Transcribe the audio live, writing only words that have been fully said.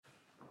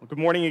Well, good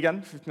morning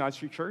again, 59th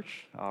Street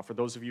Church. For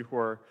those of you who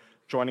are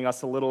joining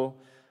us a little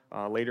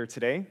later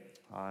today.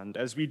 And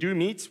as we do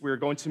meet, we're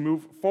going to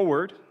move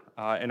forward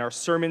in our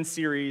sermon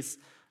series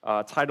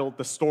titled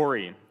The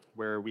Story,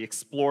 where we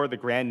explore the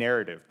grand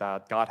narrative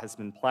that God has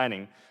been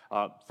planning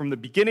from the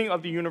beginning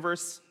of the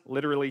universe,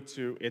 literally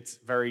to its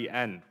very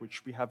end,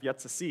 which we have yet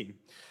to see.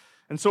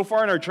 And so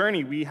far in our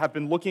journey, we have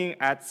been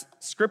looking at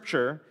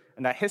Scripture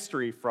and that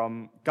history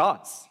from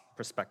God's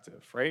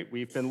perspective, right?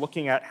 We've been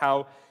looking at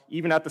how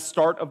even at the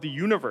start of the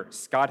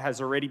universe, God has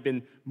already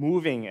been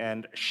moving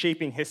and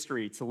shaping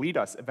history to lead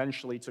us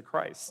eventually to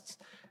Christ.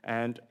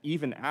 And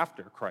even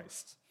after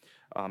Christ,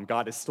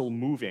 God is still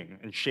moving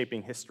and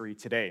shaping history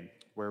today,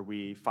 where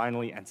we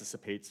finally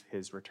anticipate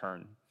his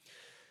return.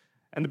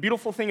 And the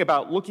beautiful thing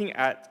about looking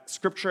at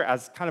Scripture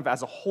as kind of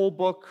as a whole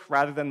book,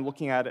 rather than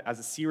looking at it as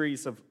a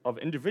series of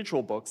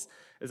individual books,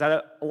 is that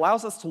it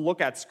allows us to look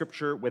at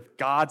Scripture with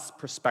God's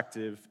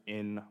perspective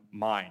in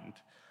mind.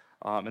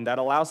 And that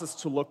allows us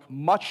to look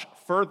much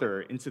further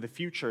into the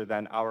future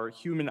than our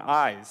human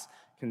eyes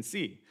can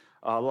see.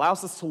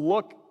 Allows us to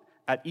look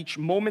at each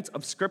moment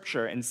of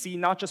Scripture and see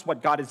not just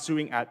what God is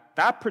doing at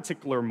that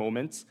particular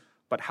moment,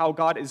 but how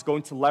God is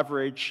going to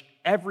leverage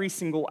every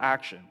single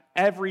action,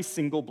 every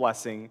single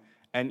blessing,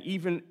 and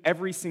even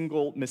every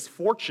single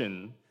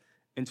misfortune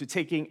into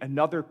taking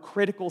another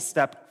critical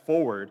step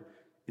forward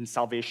in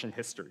salvation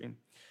history.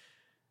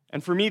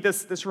 And for me,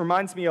 this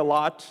reminds me a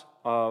lot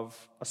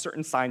of a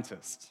certain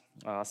scientist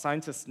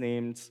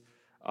named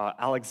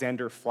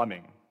Alexander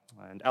Fleming.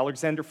 And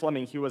Alexander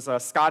Fleming, he was a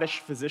Scottish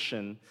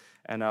physician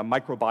and a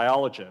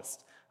microbiologist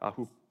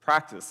who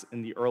practiced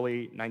in the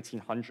early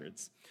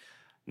 1900s.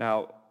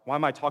 Now, why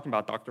am I talking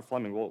about Dr.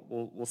 Fleming?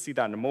 We'll see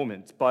that in a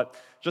moment. But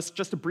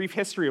just a brief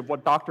history of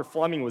what Dr.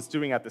 Fleming was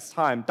doing at this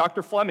time.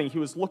 Dr. Fleming, he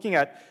was looking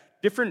at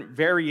different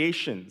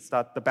variations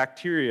that the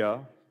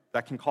bacteria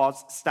that can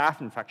cause staph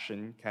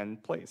infection can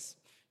place.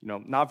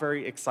 Not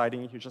very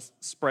exciting. You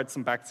just spread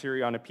some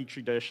bacteria on a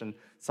petri dish, and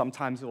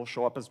sometimes it'll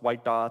show up as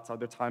white dots,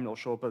 other times it'll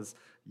show up as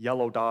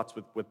yellow dots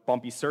with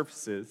bumpy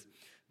surfaces.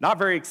 Not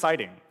very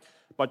exciting.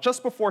 But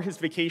just before his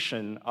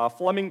vacation,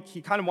 Fleming,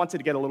 he kind of wanted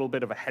to get a little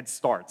bit of a head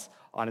start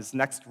on his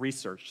next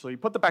research. So he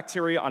put the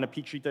bacteria on a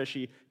petri dish,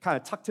 he kind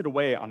of tucked it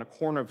away on a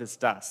corner of his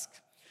desk.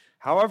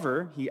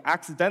 However, he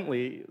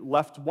accidentally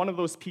left one of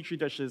those petri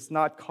dishes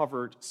not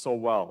covered so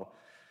well.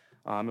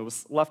 It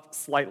was left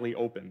slightly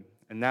open.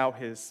 And now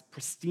his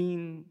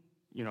pristine,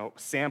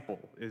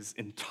 sample is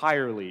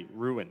entirely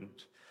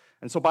ruined.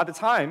 And so by the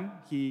time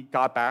he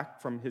got back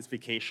from his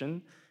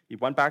vacation, he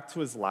went back to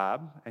his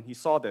lab and he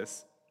saw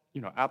this,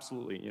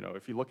 absolutely,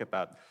 if you look at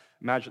that,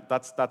 imagine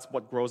that's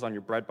what grows on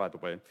your bread, by the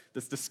way.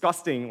 This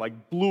disgusting,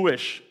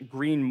 bluish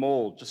green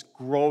mold just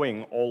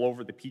growing all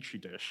over the petri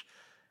dish.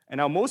 And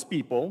now most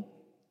people,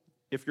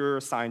 if you're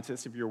a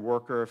scientist, if you're a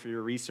worker, if you're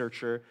a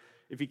researcher,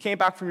 if you came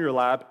back from your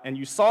lab and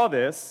you saw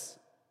this,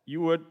 you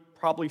would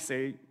probably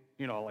say,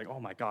 oh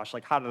my gosh,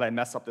 how did I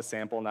mess up the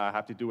sample? Now I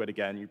have to do it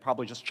again. You'd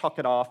probably just chuck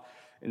it off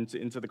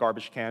into the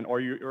garbage can, or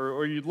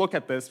you'd look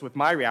at this with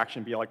my reaction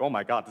and be like, oh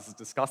my God, this is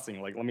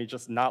disgusting. Let me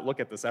just not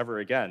look at this ever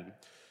again.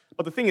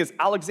 But the thing is,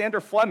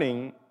 Alexander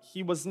Fleming,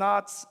 he was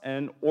not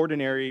an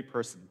ordinary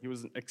person. He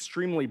was an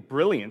extremely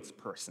brilliant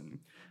person.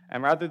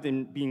 And rather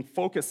than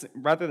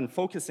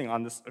focusing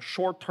on this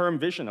short-term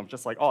vision of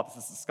just oh,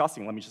 this is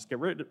disgusting, let me just get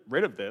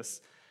rid of this,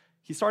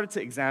 he started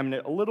to examine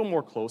it a little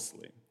more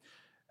closely.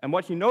 And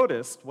what he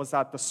noticed was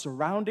that the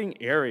surrounding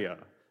area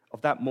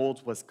of that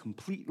mold was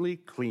completely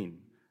clean.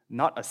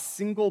 Not a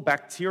single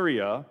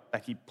bacteria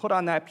that he put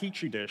on that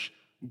petri dish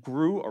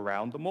grew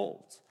around the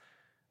mold.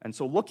 And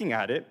so looking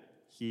at it,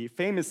 he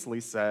famously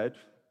said,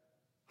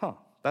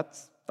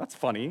 that's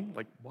funny.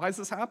 Why is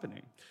this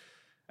happening?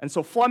 And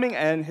so Fleming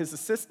and his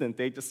assistant,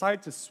 they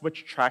decided to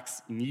switch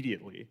tracks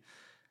immediately.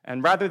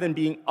 And rather than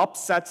being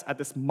upset at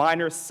this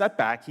minor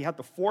setback, he had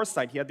the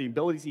foresight, he had the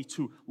ability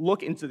to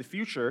look into the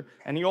future,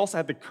 and he also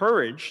had the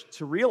courage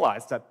to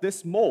realize that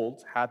this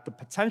mold had the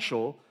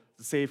potential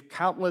to save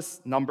countless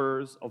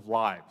numbers of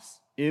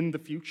lives in the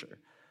future.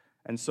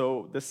 And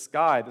so this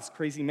guy, this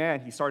crazy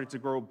man, he started to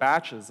grow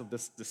batches of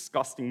this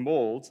disgusting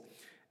mold,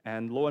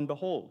 and lo and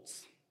behold,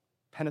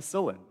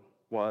 penicillin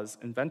was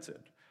invented.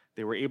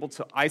 They were able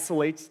to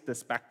isolate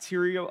this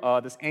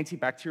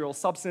antibacterial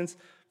substance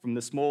from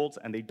this mold,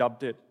 and they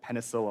dubbed it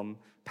penicillin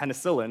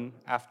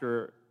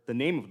after the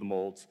name of the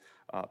mold,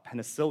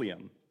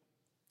 Penicillium.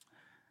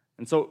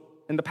 And so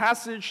in the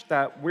passage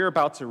that we're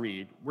about to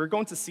read, we're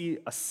going to see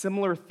a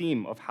similar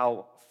theme of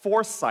how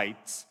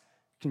foresight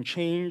can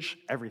change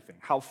everything,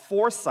 how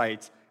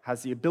foresight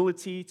has the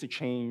ability to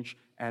change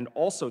and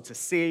also to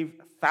save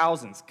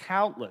thousands,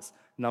 countless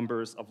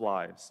numbers of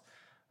lives.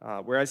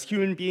 Whereas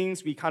human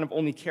beings, we kind of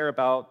only care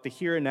about the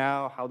here and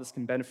now, how this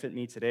can benefit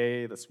me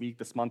today, this week,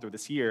 this month, or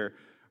this year.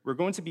 We're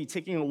going to be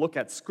taking a look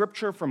at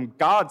Scripture from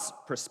God's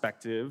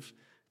perspective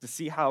to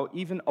see how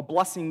even a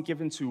blessing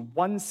given to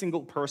one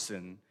single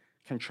person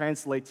can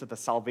translate to the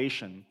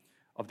salvation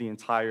of the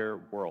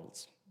entire world.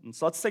 And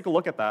so let's take a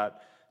look at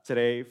that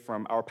today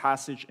from our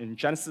passage in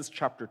Genesis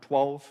chapter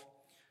 12,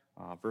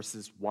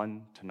 verses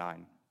 1 to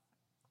 9.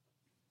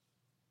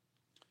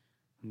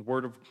 And the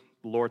word of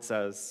the Lord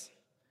says,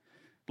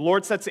 "The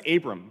Lord said to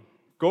Abram,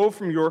 'Go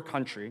from your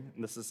country,'"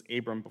 and this is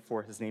Abram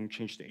before his name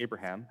changed to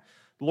Abraham.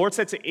 "The Lord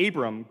said to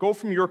Abram, 'Go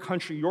from your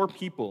country, your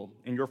people,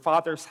 and your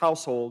father's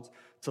household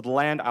to the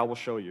land I will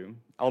show you.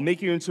 I will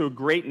make you into a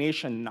great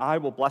nation, and I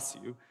will bless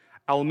you.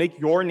 I will make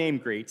your name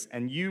great,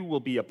 and you will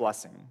be a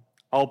blessing.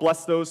 I will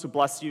bless those who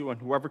bless you, and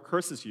whoever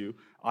curses you,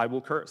 I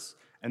will curse.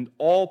 And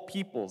all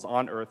peoples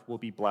on earth will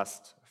be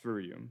blessed through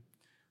you.'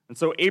 And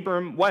so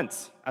Abram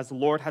went, as the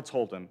Lord had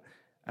told him,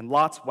 and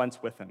Lot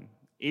went with him.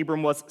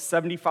 Abram was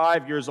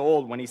 75 years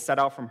old when he set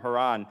out from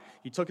Haran.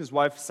 He took his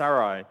wife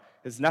Sarai,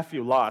 his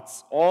nephew Lot,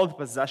 all the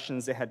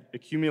possessions they had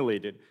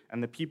accumulated,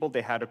 and the people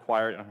they had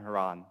acquired in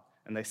Haran,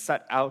 and they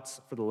set out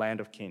for the land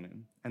of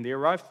Canaan, and they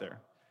arrived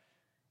there.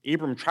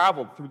 Abram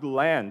traveled through the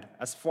land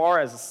as far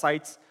as the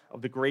site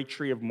of the great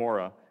tree of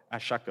Moreh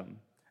at Shechem.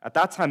 At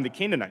that time, the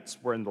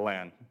Canaanites were in the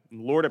land. And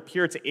the Lord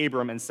appeared to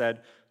Abram and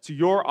said, 'To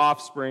your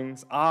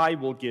offsprings I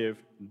will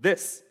give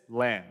this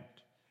land.'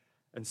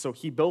 And so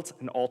he built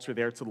an altar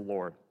there to the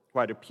Lord, who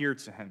had appeared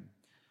to him.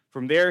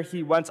 From there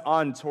he went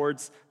on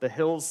towards the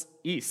hills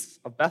east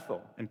of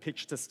Bethel and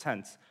pitched his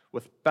tent,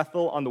 with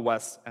Bethel on the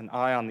west and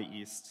Ai on the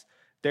east.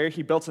 There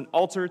he built an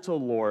altar to the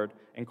Lord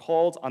and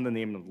called on the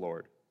name of the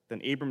Lord.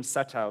 Then Abram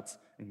set out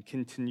and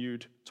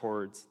continued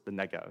towards the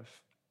Negev."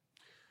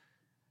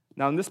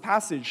 Now in this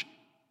passage,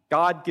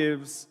 God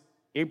gives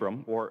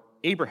Abram, or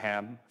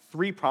Abraham,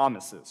 three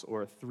promises,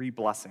 or three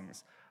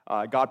blessings.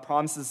 God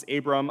promises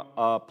Abram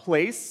a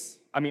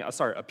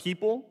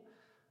people,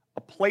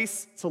 a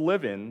place to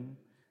live in,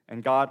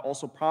 and God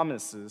also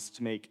promises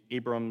to make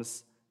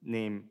Abram's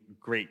name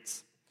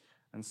great.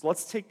 And so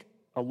let's take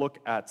a look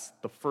at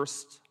the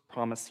first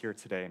promise here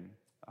today,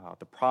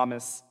 the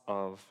promise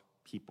of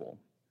people.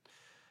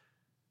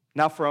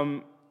 Now,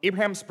 from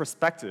Abraham's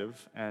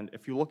perspective, and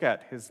if you look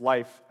at his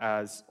life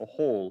as a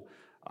whole,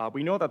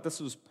 we know that this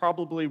was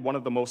probably one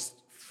of the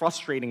most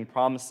frustrating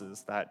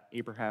promises that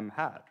Abraham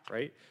had,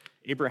 right?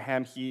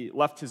 Abraham, he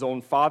left his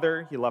own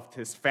father, he left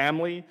his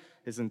family,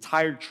 his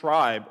entire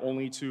tribe,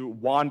 only to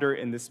wander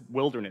in this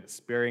wilderness,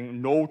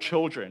 bearing no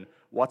children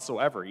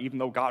whatsoever, even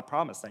though God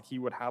promised that he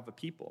would have a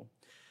people.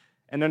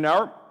 And in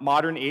our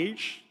modern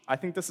age, I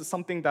think this is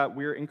something that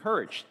we're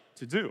encouraged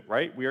to do,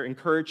 right? We are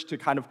encouraged to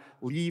kind of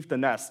leave the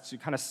nest, to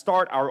kind of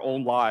start our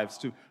own lives,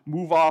 to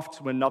move off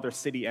to another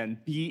city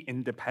and be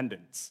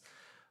independent.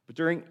 But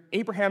during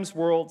Abraham's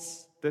world,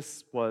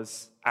 this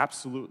was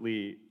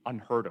absolutely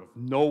unheard of.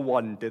 No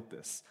one did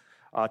this.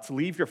 To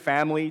leave your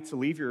family, to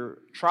leave your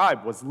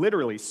tribe was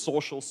literally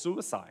social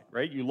suicide,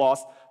 right? You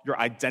lost your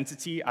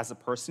identity as a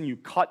person. You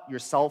cut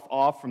yourself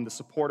off from the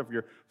support of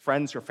your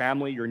friends, your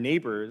family, your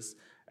neighbors,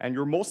 and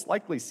you're most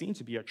likely seen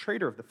to be a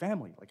traitor of the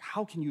family. Like,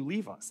 how can you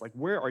leave us? Like,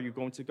 where are you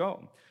going to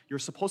go? You're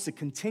supposed to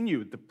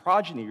continue the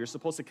progeny. You're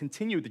supposed to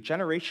continue the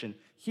generation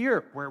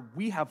here where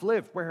we have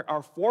lived, where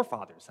our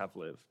forefathers have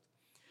lived.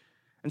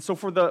 And so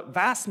for the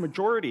vast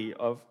majority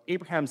of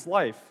Abraham's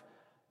life,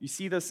 you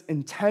see this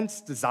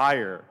intense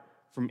desire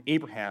from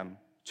Abraham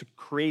to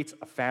create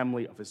a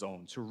family of his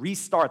own, to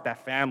restart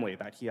that family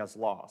that he has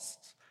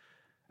lost.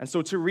 And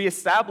so to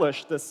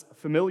reestablish this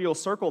familial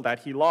circle that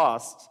he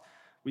lost,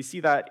 we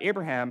see that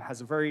Abraham has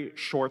a very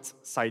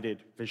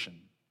short-sighted vision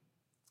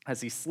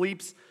as he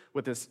sleeps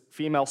with his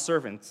female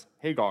servant,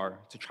 Hagar,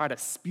 to try to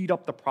speed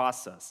up the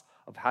process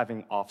of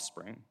having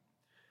offspring.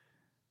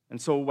 And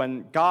so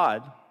when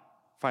God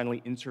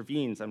finally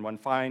intervenes, and when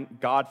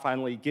God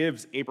finally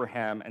gives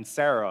Abraham and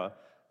Sarah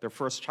their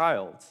first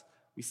child,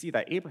 we see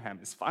that Abraham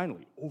is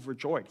finally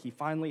overjoyed. He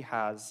finally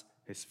has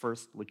his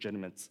first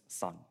legitimate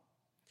son.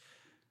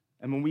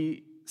 And when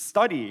we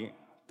study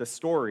the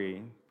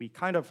story, we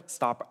kind of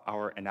stop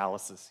our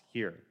analysis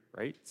here,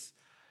 right?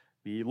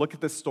 We look at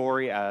the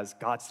story as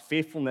God's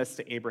faithfulness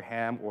to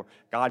Abraham, or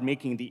God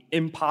making the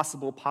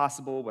impossible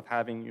possible with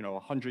having, a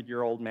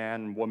 100-year-old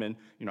man and woman,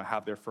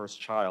 have their first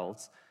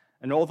child.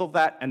 And although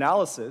that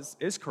analysis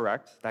is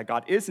correct, that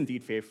God is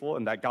indeed faithful,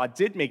 and that God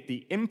did make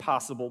the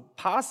impossible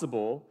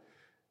possible,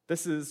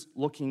 this is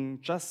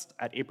looking just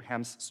at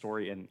Abraham's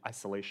story in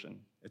isolation.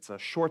 It's a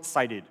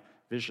short-sighted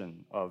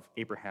vision of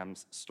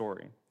Abraham's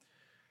story.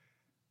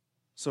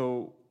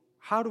 So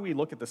how do we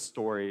look at this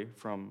story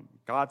from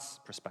God's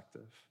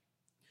perspective?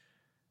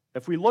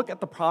 If we look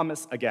at the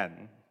promise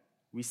again,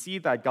 we see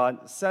that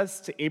God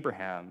says to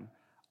Abraham,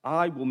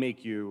 "I will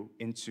make you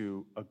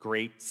into a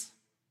great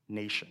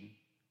nation."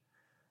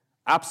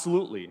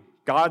 Absolutely,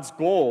 God's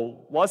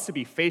goal was to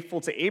be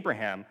faithful to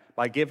Abraham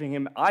by giving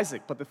him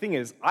Isaac. But the thing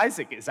is,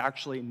 Isaac is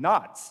actually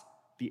not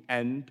the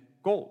end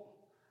goal.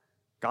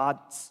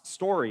 God's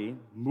story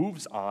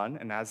moves on,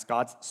 and as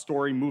God's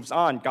story moves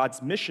on,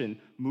 God's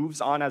mission moves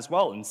on as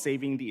well in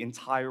saving the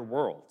entire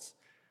world.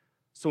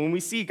 So when we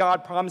see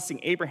God promising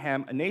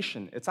Abraham a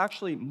nation, it's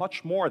actually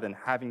much more than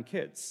having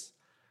kids.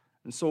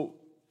 And so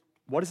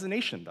what is a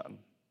nation then?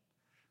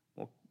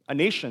 Well, a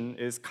nation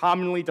is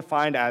commonly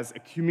defined as a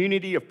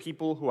community of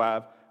people who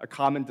have a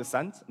common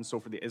descent. And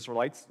so for the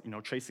Israelites,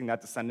 tracing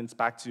that descendants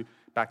back to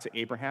back to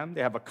Abraham.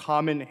 They have a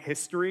common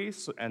history,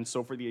 and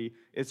so for the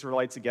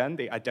Israelites, again,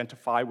 they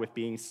identify with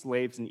being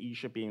slaves in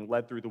Egypt, being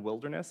led through the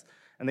wilderness,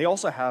 and they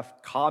also have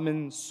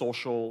common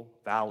social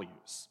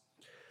values.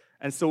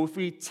 And so if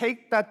we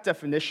take that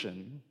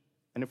definition,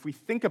 and if we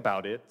think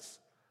about it,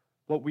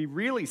 what we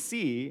really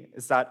see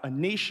is that a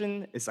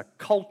nation is a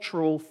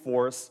cultural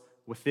force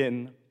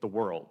within the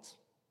world.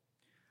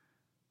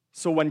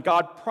 So when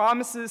God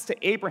promises to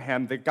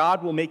Abraham that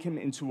God will make him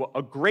into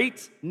a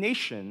great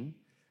nation,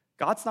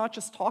 God's not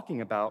just talking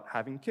about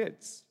having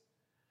kids.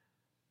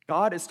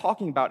 God is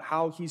talking about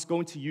how he's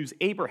going to use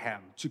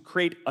Abraham to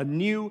create a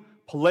new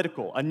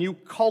political, a new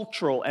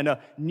cultural, and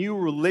a new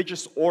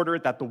religious order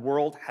that the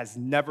world has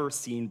never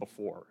seen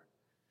before.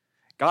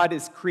 God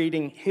is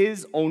creating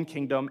his own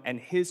kingdom and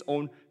his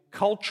own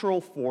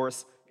cultural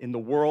force in the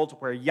world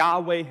where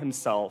Yahweh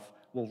himself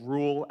will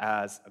rule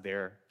as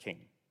their king.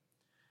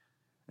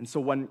 And so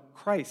when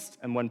Christ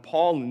and when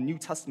Paul in the New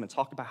Testament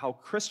talk about how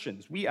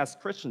Christians, we as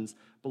Christians,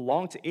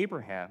 belong to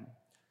Abraham,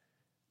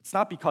 it's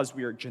not because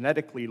we are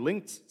genetically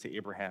linked to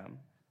Abraham,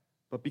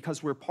 but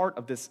because we're part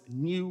of this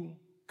new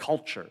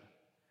culture.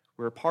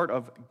 We're a part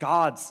of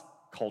God's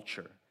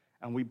culture,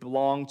 and we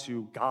belong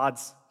to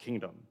God's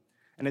kingdom.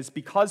 And it's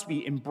because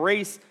we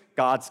embrace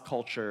God's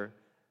culture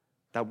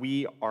that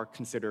we are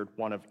considered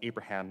one of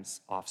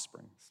Abraham's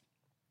offsprings.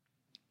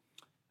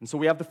 And so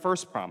we have the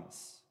first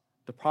promise.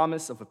 The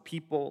promise of a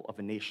people, of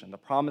a nation, the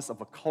promise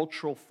of a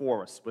cultural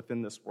force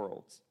within this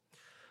world.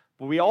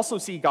 But we also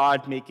see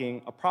God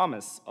making a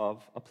promise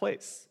of a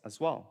place as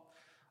well.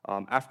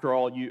 After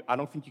all, I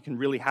don't think you can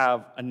really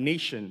have a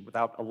nation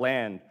without a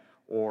land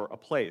or a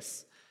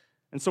place.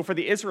 And so for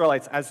the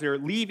Israelites, as they're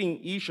leaving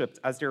Egypt,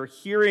 as they're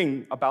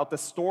hearing about the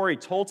story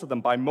told to them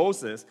by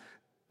Moses,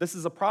 this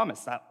is a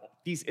promise that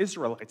these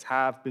Israelites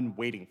have been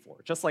waiting for.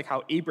 Just like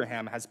how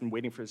Abraham has been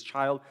waiting for his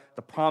child,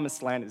 the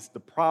promised land is the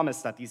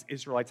promise that these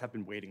Israelites have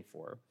been waiting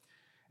for.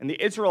 And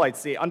the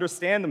Israelites, they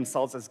understand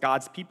themselves as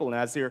God's people, and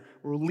as they're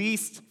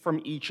released from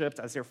Egypt,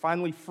 as they're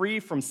finally free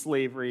from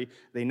slavery,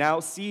 they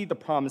now see the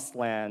promised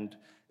land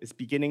is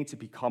beginning to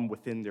become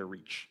within their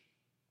reach.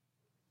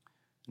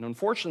 And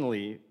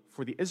unfortunately,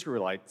 for the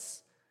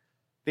Israelites,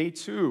 they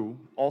too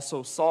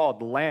also saw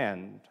the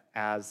land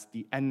as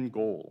the end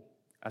goal,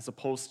 as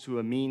opposed to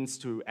a means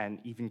to an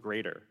even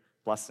greater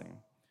blessing,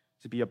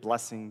 to be a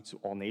blessing to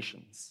all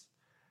nations.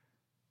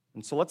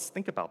 And so let's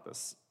think about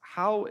this.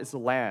 How is the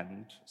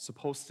land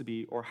supposed to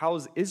be, or how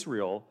is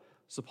Israel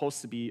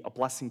supposed to be a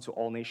blessing to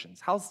all nations?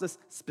 How's this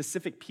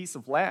specific piece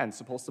of land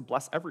supposed to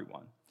bless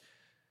everyone?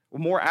 Or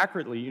more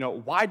accurately,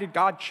 why did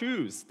God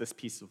choose this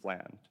piece of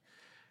land?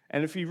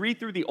 And if you read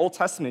through the Old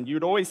Testament,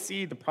 you'd always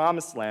see the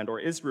promised land, or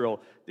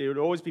Israel, they would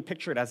always be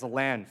pictured as a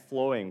land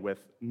flowing with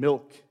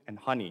milk and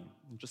honey.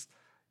 And just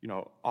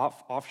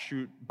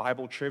offshoot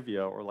Bible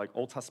trivia or like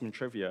Old Testament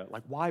trivia.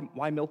 Like,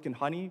 why milk and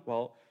honey?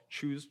 Well,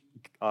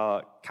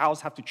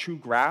 cows have to chew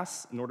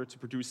grass in order to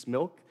produce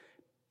milk.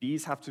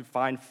 Bees have to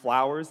find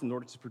flowers in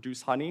order to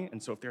produce honey.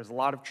 And so if there's a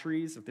lot of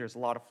trees, if there's a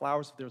lot of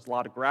flowers, if there's a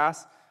lot of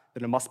grass,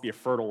 then it must be a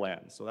fertile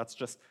land. So that's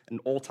just an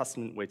Old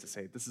Testament way to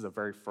say this is a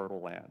very fertile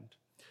land.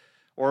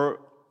 Or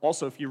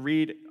also, if you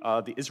read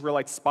the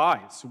Israelite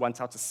spies who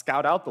went out to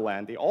scout out the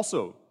land, they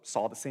also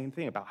saw the same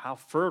thing about how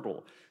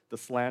fertile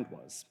this land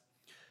was.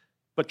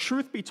 But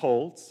truth be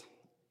told,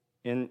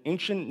 in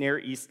ancient Near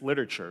East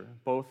literature,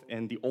 both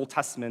in the Old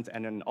Testament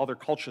and in other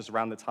cultures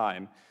around the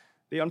time,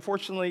 they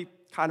unfortunately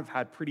kind of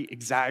had pretty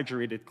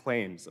exaggerated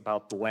claims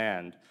about the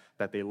land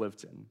that they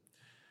lived in.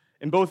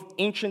 In both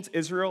ancient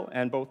Israel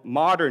and both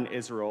modern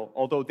Israel,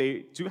 although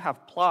they do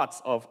have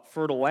plots of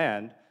fertile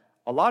land,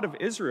 a lot of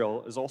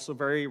Israel is also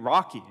very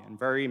rocky and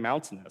very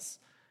mountainous.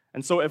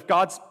 And so if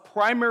God's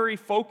primary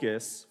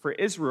focus for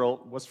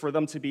Israel was for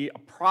them to be a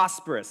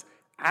prosperous,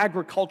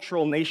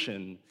 agricultural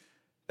nation,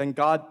 then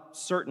God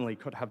certainly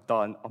could have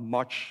done a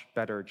much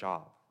better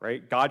job,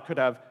 right? God could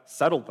have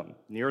settled them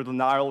near the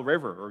Nile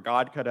River, or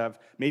God could have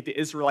made the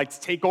Israelites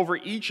take over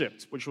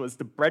Egypt, which was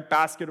the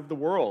breadbasket of the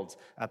world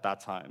at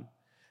that time.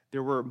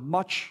 There were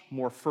much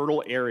more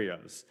fertile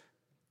areas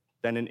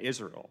than in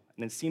Israel,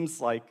 and it seems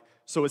like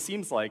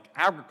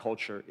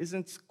agriculture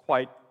isn't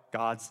quite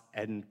God's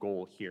end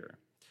goal here.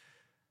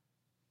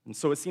 And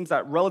so it seems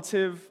that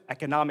relative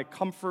economic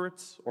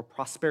comfort or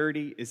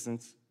prosperity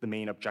isn't the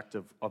main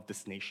objective of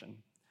this nation.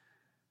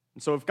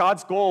 And so if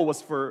God's goal was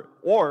for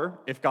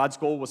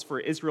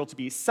Israel to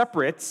be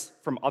separate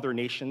from other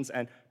nations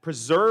and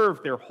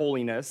preserve their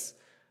holiness,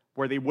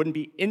 where they wouldn't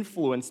be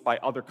influenced by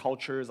other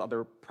cultures,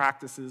 other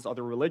practices,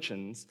 other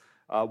religions,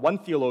 one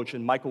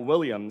theologian, Michael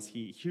Williams,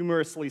 he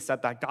humorously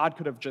said that God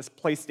could have just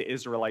placed the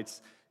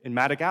Israelites in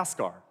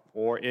Madagascar,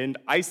 or in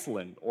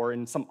Iceland, or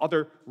in some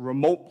other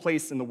remote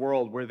place in the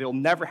world where they'll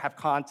never have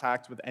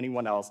contact with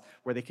anyone else,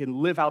 where they can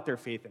live out their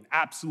faith in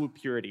absolute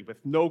purity with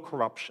no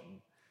corruption.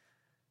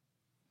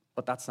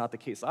 But that's not the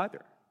case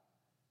either.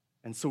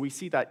 And so we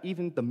see that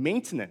even the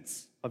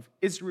maintenance of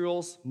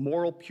Israel's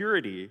moral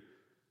purity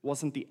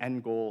wasn't the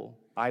end goal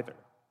either.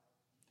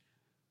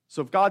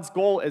 So if God's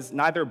goal is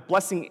neither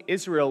blessing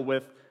Israel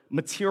with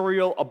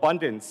material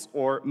abundance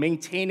or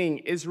maintaining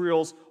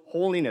Israel's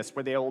holiness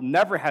where they will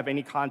never have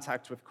any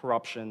contact with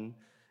corruption,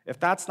 if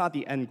that's not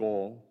the end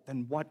goal,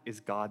 then what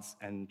is God's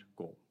end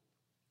goal?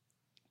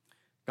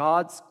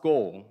 God's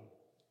goal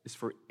is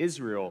for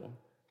Israel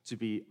to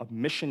be a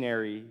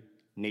missionary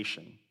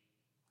nation.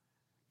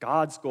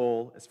 God's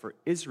goal is for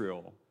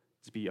Israel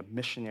to be a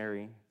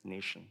missionary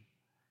nation.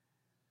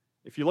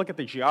 If you look at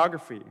the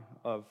geography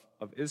of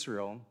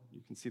Israel,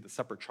 you can see the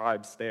separate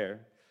tribes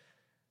there.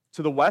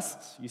 To the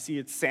west, you see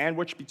it's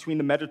sandwiched between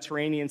the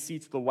Mediterranean Sea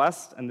to the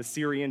west and the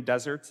Syrian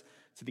desert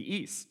to the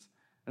east.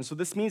 And so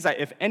this means that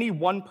if any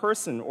one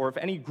person or if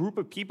any group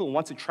of people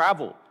want to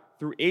travel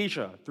through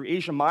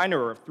Asia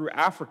Minor, or through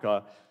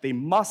Africa, they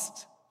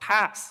must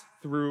pass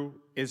through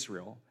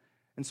Israel.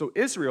 And so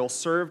Israel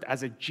served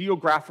as a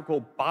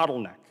geographical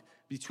bottleneck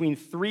between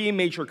three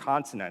major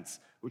continents,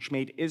 which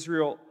made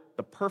Israel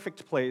the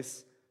perfect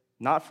place,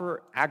 not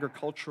for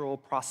agricultural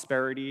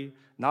prosperity,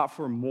 not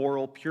for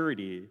moral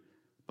purity,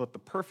 but the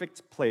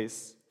perfect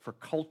place for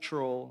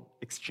cultural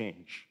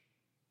exchange.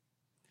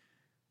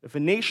 If a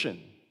nation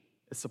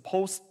is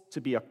supposed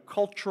to be a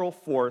cultural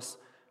force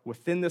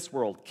within this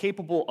world,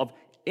 capable of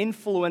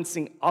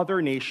influencing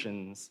other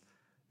nations,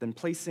 then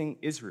placing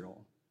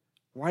Israel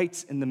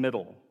right in the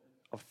middle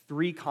of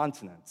three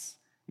continents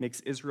makes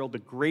Israel the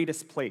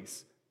greatest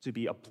place to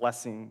be a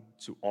blessing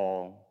to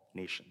all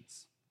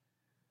nations.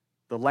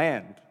 The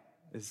land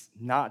is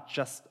not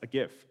just a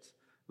gift.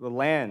 The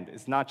land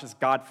is not just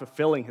God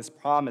fulfilling his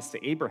promise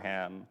to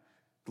Abraham.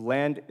 The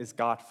land is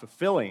God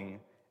fulfilling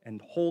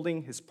and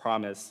holding his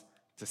promise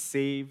to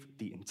save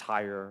the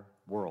entire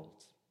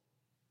world.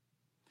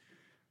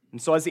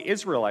 And so as the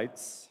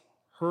Israelites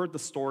heard the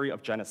story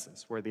of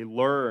Genesis, where they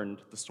learned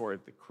the story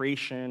of the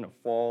creation, of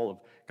fall, of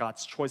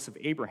God's choice of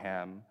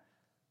Abraham,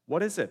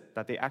 what is it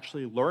that they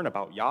actually learn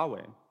about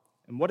Yahweh?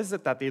 And what is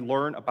it that they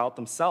learn about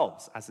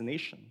themselves as a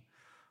nation?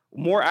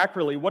 More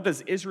accurately, what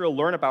does Israel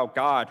learn about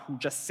God who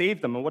just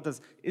saved them, and what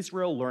does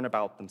Israel learn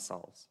about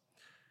themselves?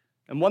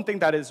 And one thing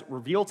that is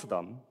revealed to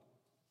them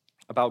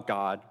about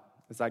God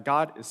is that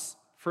God is,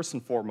 first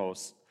and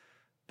foremost,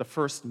 the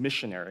first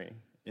missionary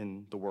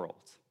in the world.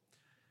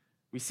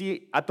 We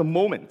see at the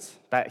moment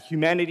that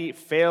humanity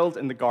failed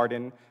in the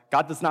garden,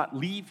 God does not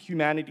leave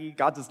humanity,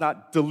 God does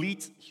not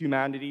delete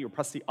humanity or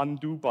press the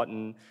undo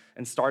button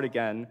and start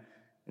again.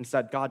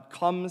 Instead, God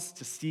comes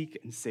to seek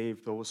and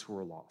save those who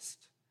are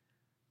lost.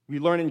 We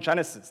learn in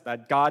Genesis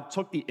that God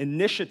took the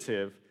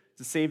initiative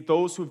to save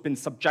those who have been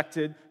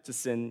subjected to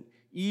sin,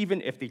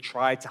 even if they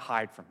tried to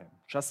hide from him,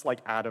 just like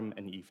Adam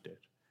and Eve did.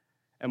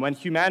 And when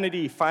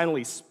humanity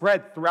finally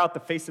spread throughout the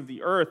face of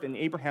the earth in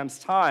Abraham's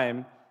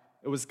time,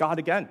 it was God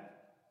again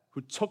who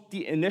took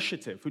the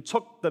initiative, who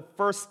took the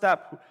first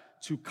step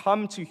to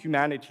come to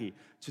humanity,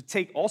 to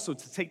take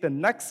the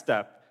next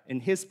step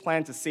in his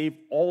plan to save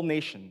all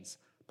nations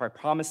by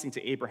promising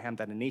to Abraham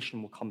that a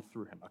nation will come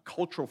through him, a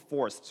cultural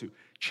force to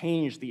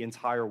change the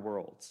entire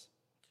world.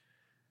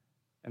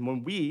 And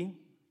when we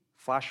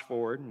flash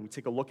forward and we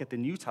take a look at the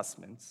New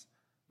Testament,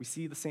 we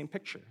see the same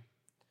picture.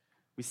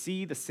 We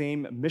see the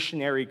same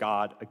missionary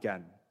God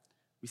again.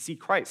 We see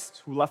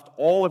Christ, who left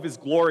all of his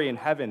glory in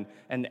heaven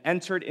and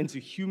entered into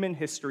human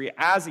history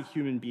as a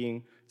human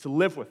being to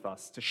live with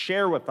us, to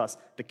share with us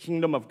the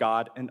kingdom of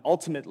God, and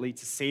ultimately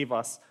to save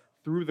us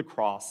through the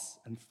cross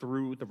and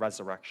through the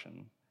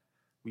resurrection.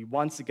 We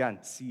once again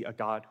see a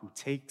God who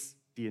takes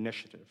the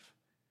initiative.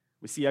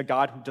 We see a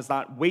God who does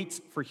not wait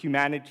for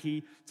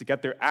humanity to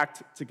get their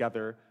act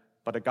together,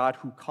 but a God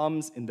who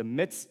comes in the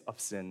midst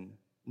of sin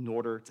in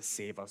order to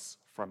save us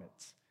from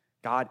it.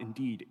 God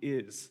indeed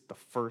is the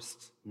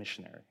first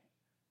missionary.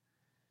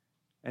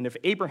 And if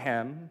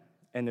Abraham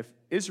and if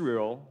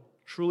Israel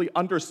truly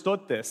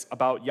understood this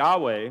about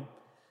Yahweh,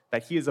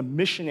 that he is a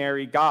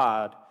missionary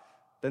God,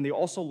 then they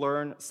also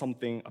learn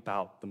something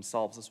about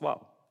themselves as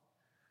well.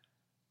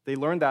 They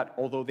learn that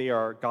although they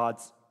are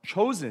God's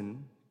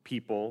chosen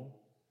people,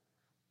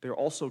 they're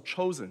also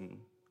chosen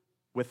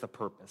with a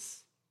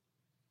purpose.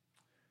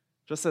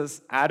 Just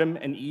as Adam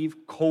and Eve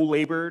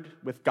co-labored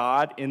with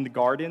God in the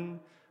garden,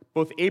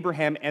 both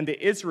Abraham and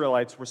the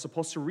Israelites were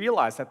supposed to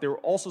realize that they were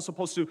also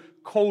supposed to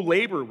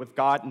co-labor with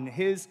God in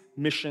his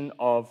mission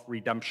of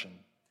redemption.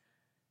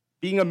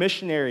 Being a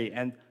missionary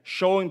and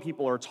showing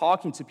people or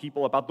talking to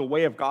people about the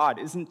way of God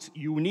isn't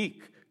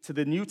unique to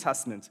the New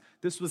Testament.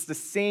 This was the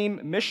same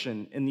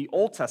mission in the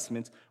Old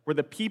Testament, where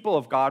the people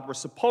of God were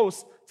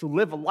supposed to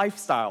live a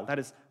lifestyle that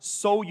is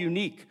so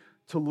unique,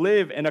 to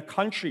live in a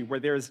country where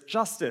there is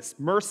justice,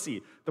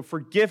 mercy, the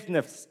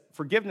forgiveness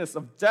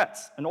of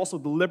debts, and also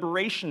the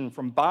liberation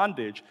from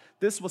bondage.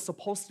 This was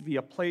supposed to be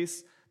a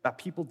place that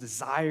people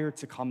desire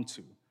to come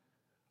to,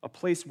 a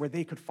place where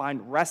they could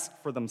find rest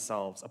for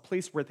themselves, a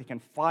place where they can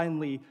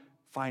finally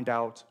find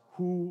out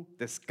who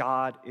this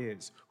God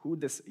is, who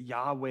this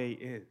Yahweh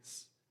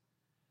is.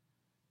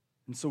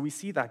 And so we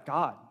see that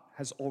God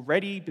has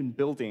already been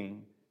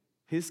building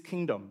his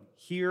kingdom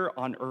here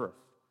on earth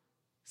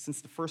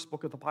since the first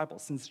book of the Bible,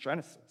 since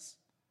Genesis.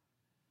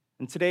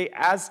 And today,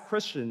 as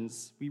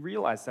Christians, we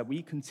realize that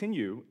we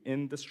continue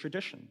in this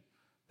tradition.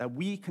 that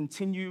we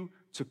continue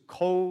to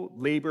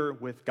co-labor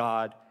with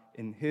God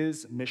in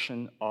his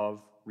mission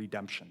of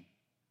redemption.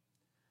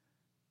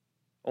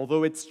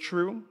 Although it's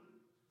true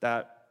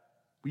that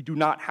we do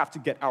not have to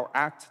get our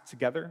act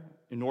together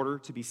in order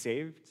to be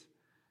saved,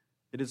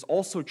 it is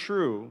also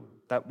true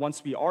that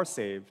once we are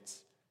saved,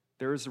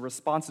 there is a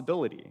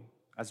responsibility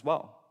as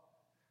well.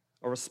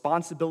 A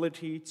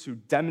responsibility to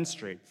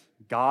demonstrate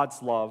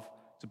God's love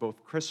to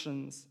both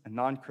Christians and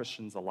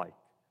non-Christians alike.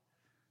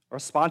 A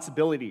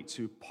responsibility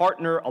to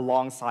partner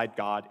alongside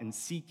God in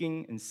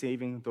seeking and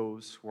saving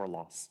those who are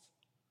lost.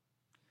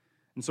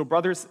 And so,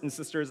 brothers and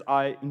sisters,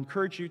 I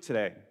encourage you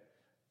today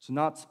to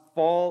not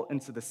fall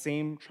into the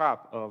same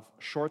trap of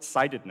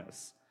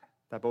short-sightedness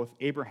that both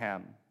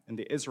Abraham and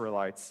the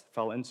Israelites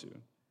fell into.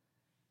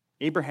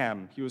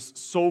 Abraham, he was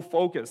so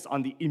focused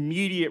on the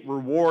immediate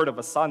reward of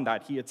a son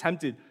that he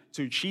attempted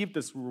to achieve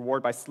this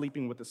reward by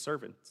sleeping with the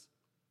servants.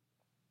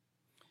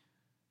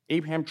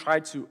 Abraham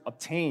tried to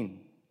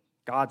obtain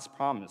God's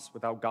promise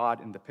without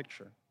God in the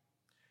picture.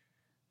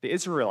 The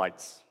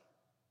Israelites,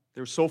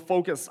 they were so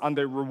focused on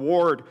the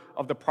reward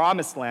of the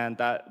promised land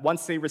that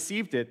once they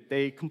received it,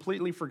 they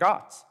completely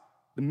forgot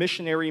the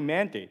missionary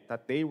mandate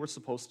that they were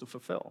supposed to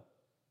fulfill.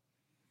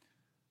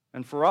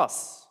 And for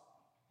us,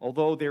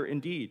 although there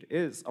indeed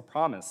is a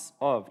promise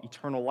of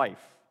eternal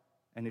life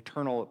and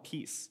eternal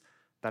peace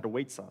that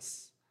awaits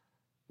us,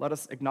 let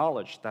us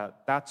acknowledge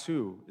that that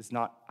too is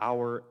not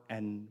our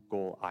end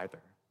goal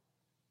either.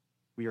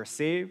 We are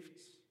saved,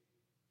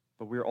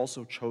 but we are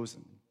also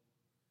chosen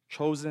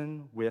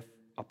with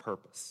a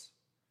purpose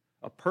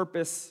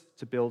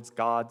to build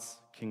God's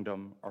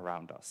kingdom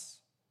around us.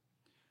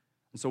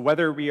 And so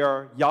whether we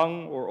are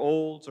young or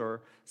old,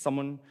 or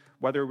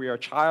whether we are a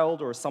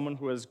child or someone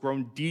who has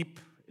grown deep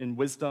in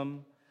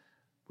wisdom,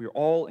 we are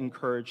all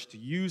encouraged to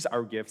use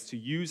our gifts, to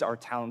use our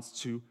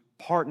talents to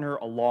partner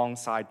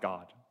alongside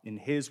God in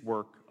his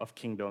work of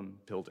kingdom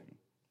building.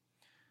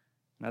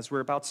 And as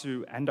we're about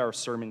to end our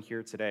sermon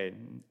here today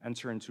and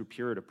enter into a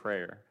period of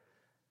prayer,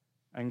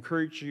 I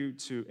encourage you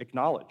to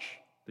acknowledge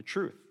the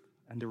truth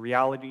and the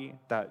reality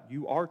that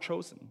you are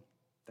chosen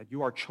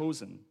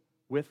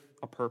with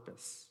a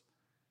purpose.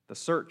 The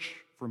search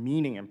for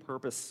meaning and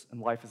purpose in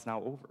life is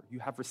now over. You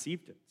have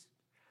received it.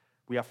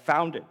 We have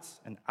found it,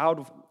 and out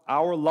of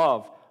our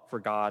love for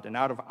God and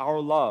out of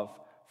our love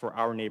for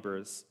our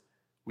neighbors,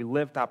 we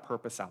live that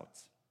purpose out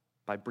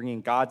by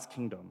bringing God's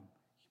kingdom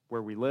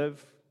where we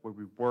live, where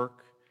we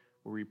work,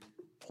 where we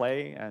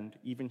play, and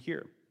even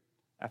here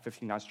at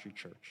 59th Street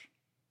Church.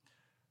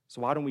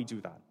 So why don't we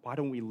do that? Why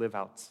don't we live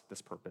out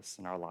this purpose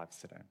in our lives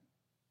today?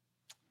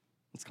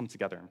 Let's come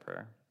together in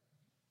prayer.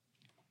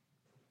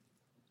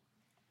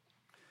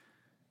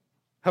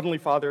 Heavenly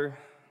Father,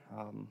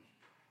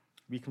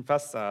 we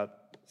confess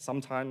that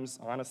sometimes,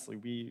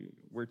 honestly,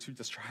 we're too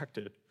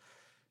distracted.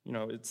 You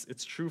know,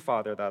 it's true,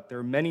 Father, that there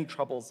are many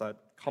troubles that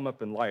come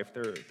up in life.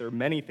 There are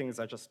many things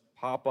that just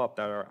pop up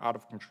that are out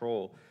of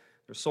control.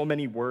 There's so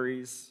many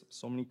worries,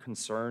 so many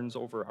concerns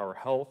over our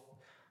health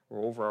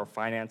or over our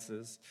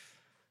finances.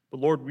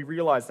 But Lord, we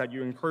realize that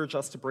you encourage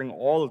us to bring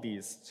all of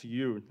these to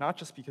you, not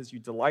just because you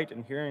delight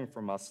in hearing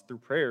from us through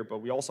prayer, but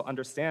we also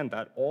understand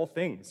that all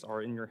things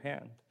are in your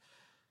hand.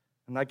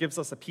 And that gives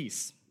us a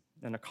peace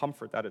and a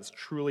comfort that is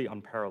truly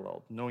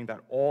unparalleled, knowing that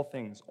all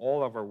things,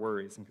 all of our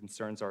worries and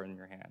concerns are in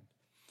your hand.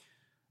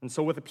 And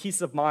so with a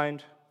peace of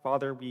mind,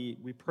 Father, we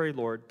pray,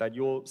 Lord, that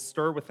you'll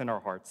stir within our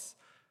hearts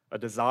a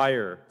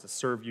desire to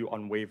serve you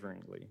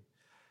unwaveringly.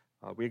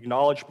 We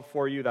acknowledge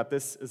before you that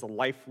this is a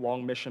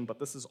lifelong mission, but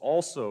this is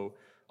also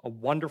a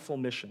wonderful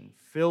mission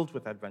filled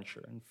with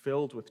adventure and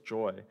filled with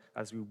joy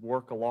as we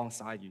work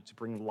alongside you to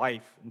bring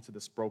life into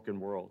this broken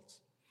world.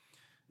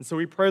 And so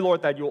we pray,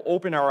 Lord, that you'll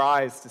open our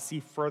eyes to see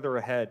further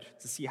ahead,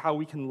 to see how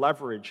we can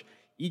leverage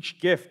each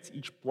gift,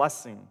 each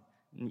blessing,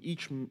 and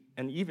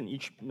even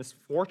each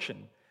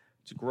misfortune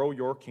to grow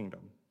your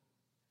kingdom.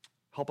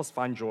 Help us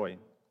find joy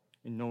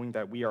in knowing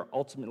that we are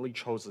ultimately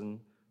chosen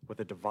with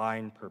a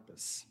divine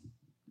purpose.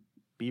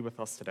 Be with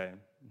us today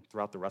and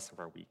throughout the rest of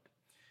our week.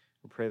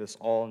 We pray this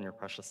all in your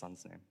precious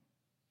Son's name.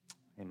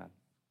 Amen.